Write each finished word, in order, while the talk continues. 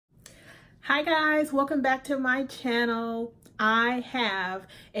Hi guys, welcome back to my channel. I have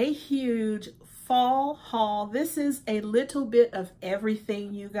a huge fall haul. This is a little bit of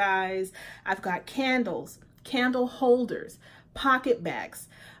everything, you guys. I've got candles, candle holders, pocket bags,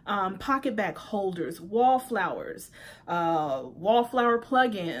 pocket bag holders, wallflower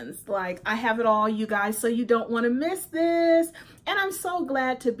plugins. Like, I have it all, you guys, so you don't want to miss this. And I'm so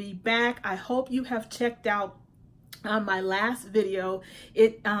glad to be back. I hope you have checked out my last video.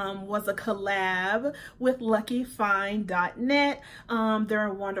 It was a collab with luckyfind.net. They're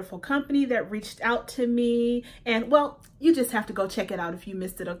a wonderful company that reached out to me, and well, you just have to go check it out if you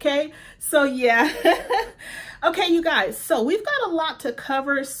missed it, okay? So yeah. Okay, you guys, so we've got a lot to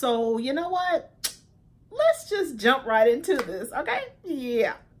cover, so you know what? Let's just jump right into this, okay?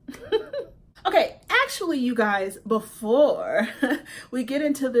 Yeah. Okay, actually, you guys, before we get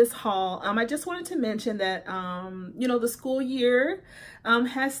into this haul, I just wanted to mention that, you know, the school year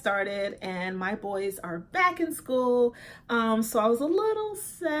has started and my boys are back in school. So I was a little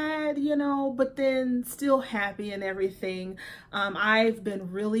sad, you know, but then still happy and everything. I've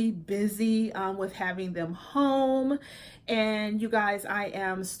been really busy with having them home. And you guys, I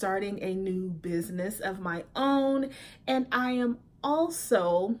am starting a new business of my own, and I am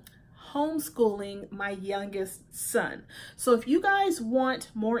also homeschooling my youngest son. So if you guys want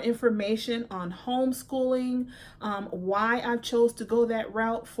more information on homeschooling, why I chose to go that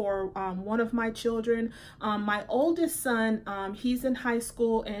route for one of my children, my oldest son, he's in high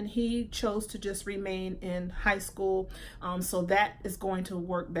school and he chose to just remain in high school. So that is going to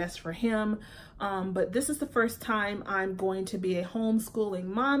work best for him. But this is the first time I'm going to be a homeschooling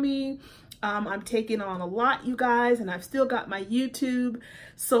mommy. I'm taking on a lot, you guys, and I've still got my YouTube.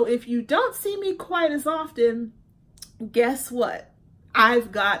 So if you don't see me quite as often, guess what?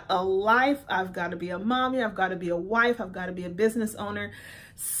 I've got a life. I've got to be a mommy. I've got to be a wife. I've got to be a business owner.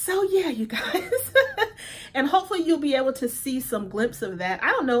 So yeah, you guys. And hopefully you'll be able to see some glimpse of that,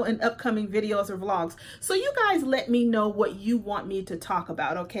 I don't know, in upcoming videos or vlogs. So you guys let me know what you want me to talk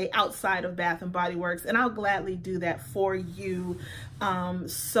about, okay, outside of Bath and Body Works, and I'll gladly do that for you.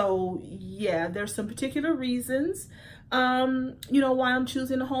 So yeah, there's some particular reasons, you know, why I'm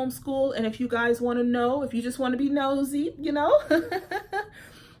choosing to homeschool. And if you guys want to know, if you just want to be nosy, you know,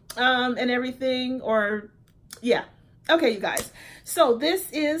 and everything, or yeah. Okay, you guys. So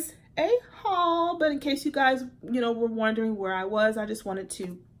this is a haul, but in case you guys, you know, were wondering where I was, I just wanted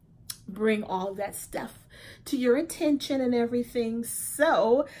to bring all of that stuff to your attention and everything.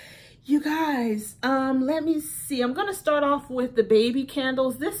 So you guys, let me see. I'm going to start off with the baby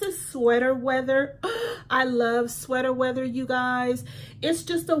candles. This is Sweater Weather. I love Sweater Weather, you guys. It's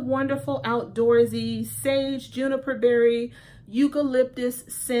just a wonderful outdoorsy sage, juniper berry, eucalyptus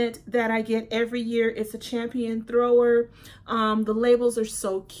scent that I get every year. It's a Champion Thrower. The labels are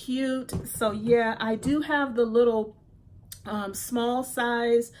so cute. So yeah, I do have the little small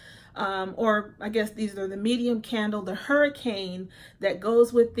size, or I guess these are the medium candle, the Hurricane that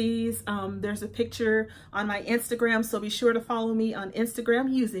goes with these. There's a picture on my Instagram, so be sure to follow me on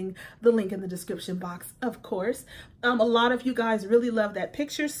Instagram using the link in the description box, of course. A lot of you guys really love that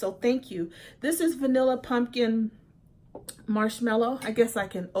picture, so thank you. This is Vanilla Pumpkin Marshmallow. I guess I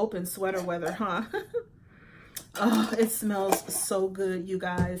can open Sweater Weather, huh? Oh, it smells so good, you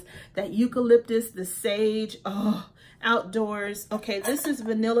guys. That eucalyptus, the sage, oh, outdoors. Okay, this is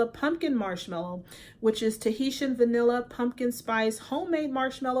Vanilla Pumpkin Marshmallow, which is Tahitian vanilla, pumpkin spice, homemade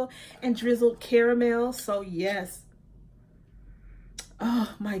marshmallow, and drizzled caramel. So yes.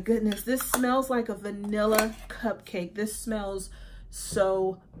 Oh my goodness, this smells like a vanilla cupcake. This smells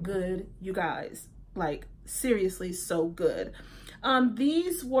so good, you guys. Like, seriously, so good.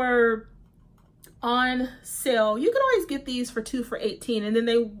 These were on sale. You can always get these for 2 for $18, and then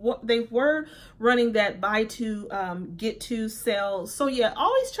they were running that buy 2 get 2 sale. So yeah,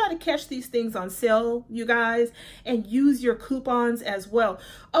 always try to catch these things on sale, you guys, and use your coupons as well.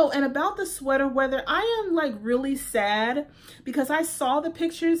 Oh, and about the Sweater Weather, I am like really sad because I saw the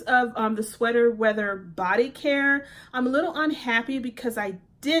pictures of the Sweater Weather body care. I'm a little unhappy because I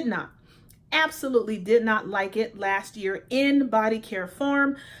absolutely did not like it last year in body care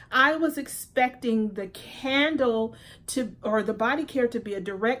form. I was expecting the candle to, or the body care to be a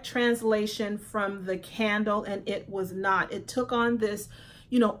direct translation from the candle, and it was not. It took on this,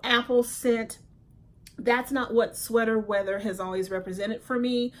 you know, apple scent. That's not what Sweater Weather has always represented for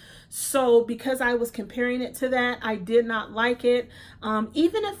me. So because I was comparing it to that, I did not like it.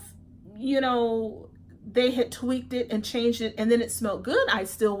 Even if, you know, they had tweaked it and changed it and then it smelled good, I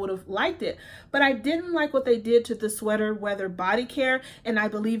still would have liked it. But I didn't like what they did to the Sweater Weather body care, and I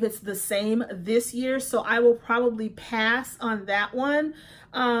believe it's the same this year, so I will probably pass on that one.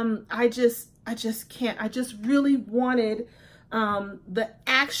 I just can't. I just really wanted the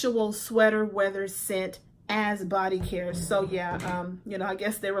actual Sweater Weather scent as body care. So yeah, you know, I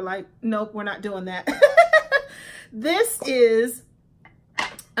guess they were like, nope, we're not doing that. This is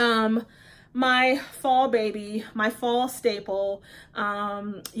my fall baby, my fall staple.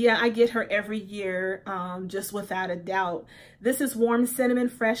 Yeah, I get her every year, just without a doubt. This is warm cinnamon,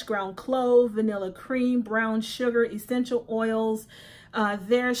 fresh ground clove, vanilla cream, brown sugar, essential oils.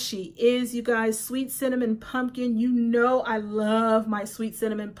 There she is, you guys. Sweet cinnamon pumpkin. You know I love my sweet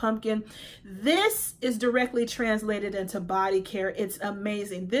cinnamon pumpkin. This is directly translated into body care. It's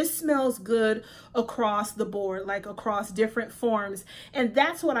amazing. This smells good across the board, like across different forms. And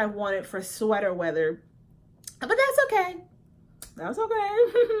that's what I wanted for Sweater Weather. But that's okay. That's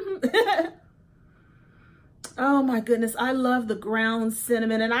okay. Oh my goodness, I love the ground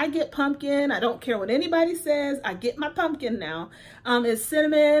cinnamon, and I get pumpkin. I don't care what anybody says. I get my pumpkin now. It's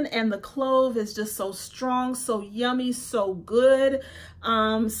cinnamon, and the clove is just so strong, so yummy, so good.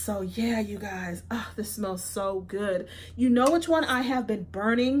 So yeah, you guys, oh, this smells so good. You know which one I have been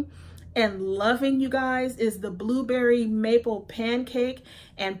burning and loving, you guys, is the blueberry maple pancake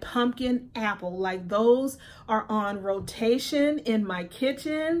and pumpkin apple. Like, those are on rotation in my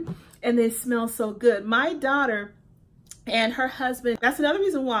kitchen, and they smell so good. My daughter and her husband, that's another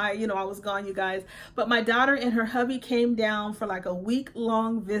reason why, you know, I was gone, you guys, but my daughter and her hubby came down for like a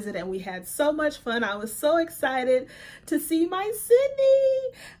week-long visit, and we had so much fun. I was so excited to see my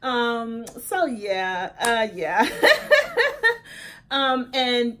Sydney. So yeah, yeah.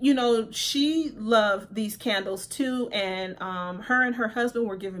 And you know, she loved these candles too, and her and her husband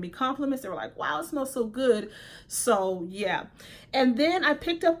were giving me compliments. They were like, wow, it smells so good. So yeah. And then I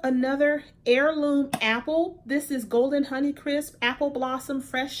picked up another heirloom apple. This is Golden Honey Crisp Apple Blossom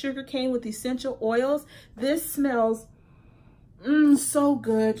Fresh Sugar Cane with essential oils. This smells so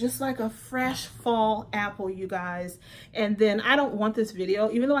good, just like a fresh fall apple, you guys. And then I don't want this video,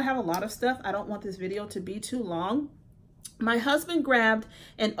 even though I have a lot of stuff, I don't want this video to be too long. My husband grabbed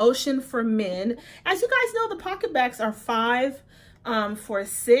an Ocean for Men. As you guys know, the PocketBacs are $5 for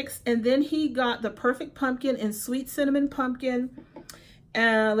 $6. And then he got the Perfect Pumpkin and Sweet Cinnamon Pumpkin.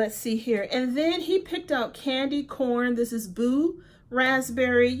 Let's see here. And then he picked out Candy Corn. This is Boo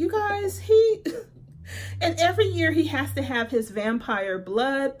Raspberry. You guys, and every year he has to have his Vampire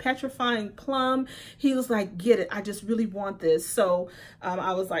Blood, Petrifying Plum. He was like, get it. I just really want this. So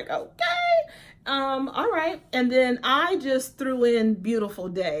I was like, okay. All right. And then I just threw in Beautiful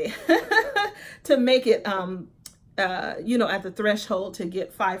Day to make it, you know, at the threshold to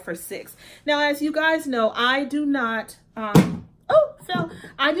get 5 for $6. Now, as you guys know, I do not,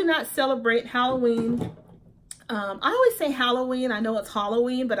 I do not celebrate Halloween. I always say Halloween. I know it's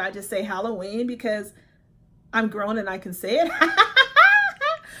Halloween, but I just say Halloween because I'm grown and I can say it.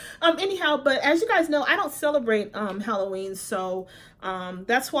 Anyhow, but as you guys know, I don't celebrate Halloween. So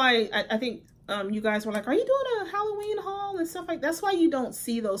that's why I think you guys were like, are you doing a Halloween haul and stuff like that? That's why you don't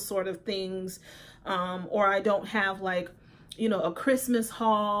see those sort of things. Or I don't have, like, you know, a Christmas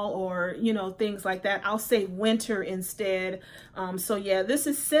haul or, you know, things like that. I'll say winter instead. So yeah, this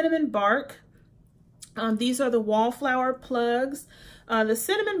is cinnamon bark. These are the wallflower plugs. The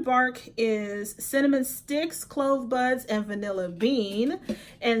cinnamon bark is cinnamon sticks, clove buds, and vanilla bean.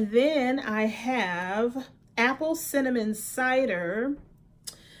 And then I have apple cinnamon cider.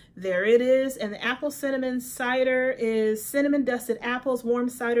 There it is. And the apple cinnamon cider is cinnamon dusted apples, warm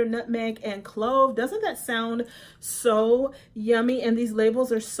cider, nutmeg, and clove. Doesn't that sound so yummy? And these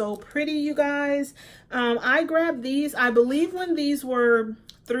labels are so pretty, you guys. I grabbed these, I believe, when these were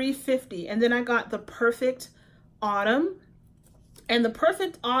 $3.50, and then I got the Perfect Autumn, and the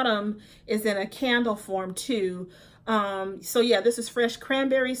Perfect Autumn is in a candle form too. So yeah, this is fresh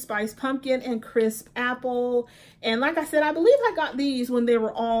cranberry, spiced pumpkin, and crisp apple. And like I said, I believe I got these when they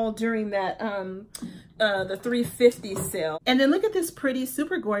were all during that the $3.50 sale. And then look at this pretty,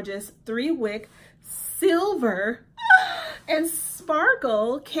 super gorgeous 3-wick silver and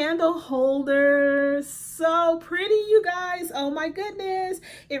sparkle candle holder. So pretty, you guys. Oh my goodness.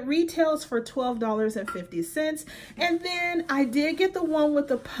 It retails for $12.50. And then I did get the one with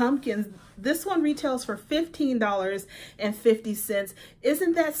the pumpkins. This one retails for $15.50.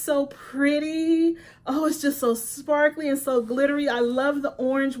 Isn't that so pretty? Oh, it's just so sparkly and so glittery. I love the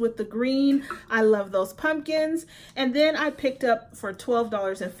orange with the green. I love those pumpkins. And then I picked up for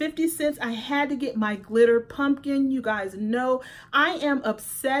 $12.50. I had to get my glitter pumpkin. You guys know I am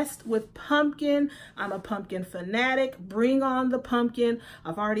obsessed with pumpkin. I'm a pumpkin fanatic. Bring on the pumpkin.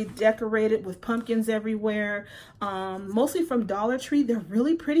 I've already decorated with pumpkins everywhere, mostly from Dollar Tree. They're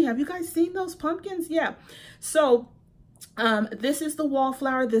really pretty. Have you guys seen those pumpkins? Yeah. So this is the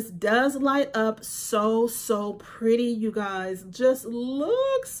wallflower. This does light up so pretty, you guys. Just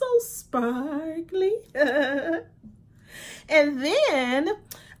look so sparkly. And then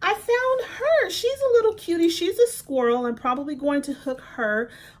I found her. She's a little cutie. She's a squirrel. I'm probably going to hook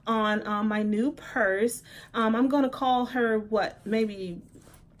her on my new purse. I'm going to call her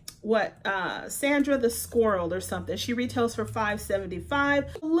Sandra the Squirrel or something. She retails for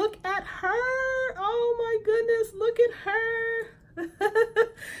 $5.75. Look at her. Oh my goodness, look at her.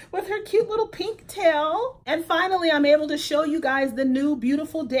 With her cute little pink tail. And finally, I'm able to show you guys the new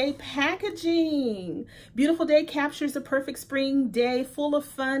Beautiful Day packaging. Beautiful Day captures the perfect spring day full of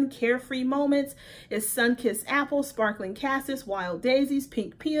fun, carefree moments. It's sun-kissed apple, sparkling cassis, wild daisies,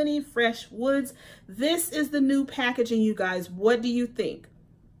 pink peony, fresh woods. This is the new packaging, you guys. What do you think?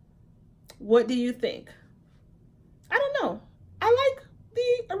 What do you think? I don't know. I like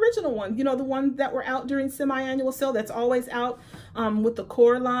the original one, you know, the one that were out during semi-annual sale that's always out with the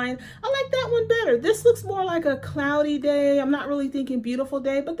core line. I like that one better. This looks more like a cloudy day. I'm not really thinking beautiful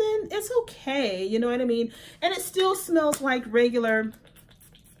day, but then it's okay, you know what I mean? And it still smells like regular,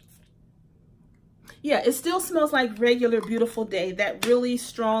 yeah, it still smells like regular Beautiful Day, that really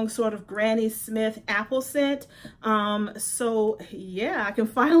strong sort of Granny Smith apple scent. So yeah, I can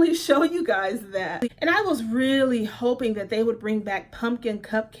finally show you guys that. And I was really hoping that they would bring back pumpkin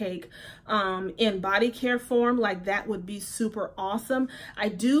cupcake in body care form. Like, that would be super awesome. I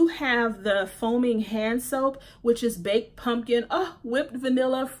do have the foaming hand soap, which is baked pumpkin, whipped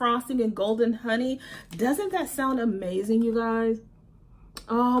vanilla, frosting, and golden honey. Doesn't that sound amazing, you guys?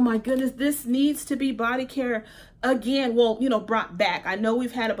 Oh my goodness, this needs to be body care again. Well, you know, brought back. I know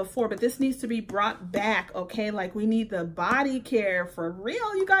we've had it before, but this needs to be brought back, okay? Like, we need the body care for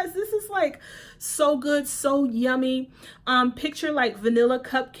real, you guys. This is like so good, so yummy. Picture like vanilla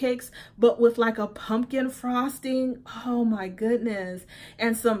cupcakes, but with like a pumpkin frosting. Oh my goodness.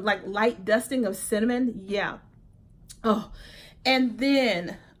 And some like light dusting of cinnamon. Yeah. Oh, and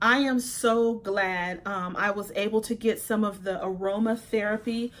then I am so glad I was able to get some of the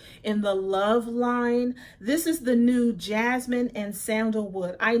aromatherapy in the Love line. This is the new jasmine and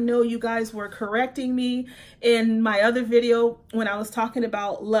sandalwood. I know you guys were correcting me in my other video when I was talking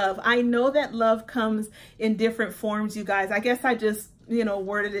about Love. I know that Love comes in different forms, you guys. I guess I just, you know,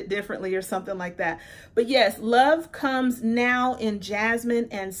 worded it differently or something like that. But yes, Love comes now in jasmine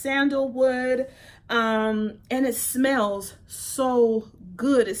and sandalwood. And it smells so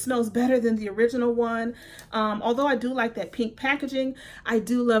good. It smells better than the original one. Although I do like that pink packaging, I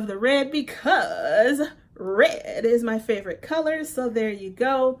do love the red because red is my favorite color. So there you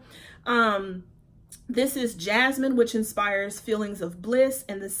go. This is jasmine, which inspires feelings of bliss,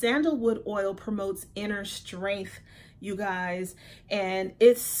 and the sandalwood oil promotes inner strength, you guys. And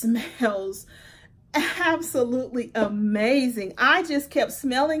it smells absolutely amazing. I just kept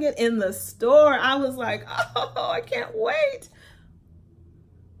smelling it in the store. I was like, oh, I can't wait.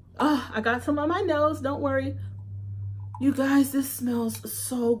 Oh, I got some on my nose, don't worry. You guys, this smells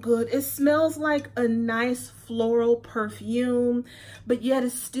so good. It smells like a nice floral perfume, but yet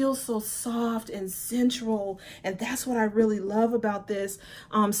it's still so soft and sensual. And that's what I really love about this.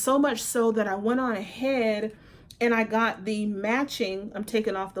 So much so that I went on ahead and I got the matching, I'm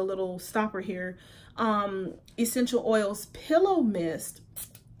taking off the little stopper here, Essential Oils Pillow Mist.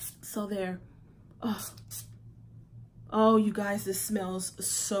 So there. Oh, you guys, this smells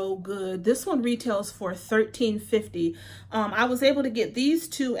so good. This one retails for $13.50. I was able to get these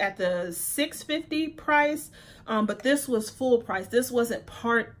two at the $6.50 price, but this was full price. This wasn't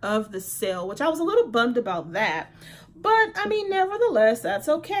part of the sale, which I was a little bummed about that. But I mean, nevertheless, that's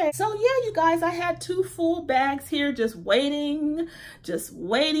okay. So yeah, you guys, I had 2 full bags here just waiting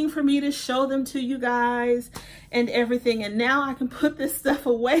for me to show them to you guys and everything. And now I can put this stuff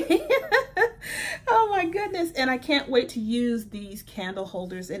away. Oh my goodness. And I can't wait to use these candle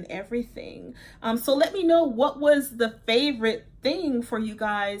holders and everything. So let me know what was the favorite thing for you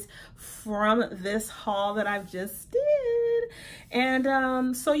guys from this haul that I've just did.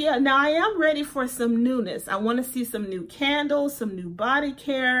 And so yeah, now I am ready for some newness. I want to see some new candles, some new body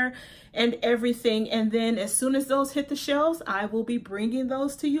care and everything. And then as soon as those hit the shelves, I will be bringing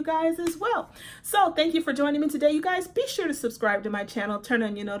those to you guys as well. So thank you for joining me today, you guys. Be sure to subscribe to my channel, turn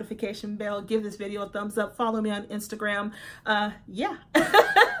on your notification bell, give this video a thumbs up, follow me on Instagram. Yeah.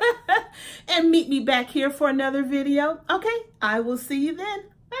 And meet me back here for another video. Okay, I will see you then.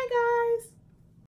 Bye, guys.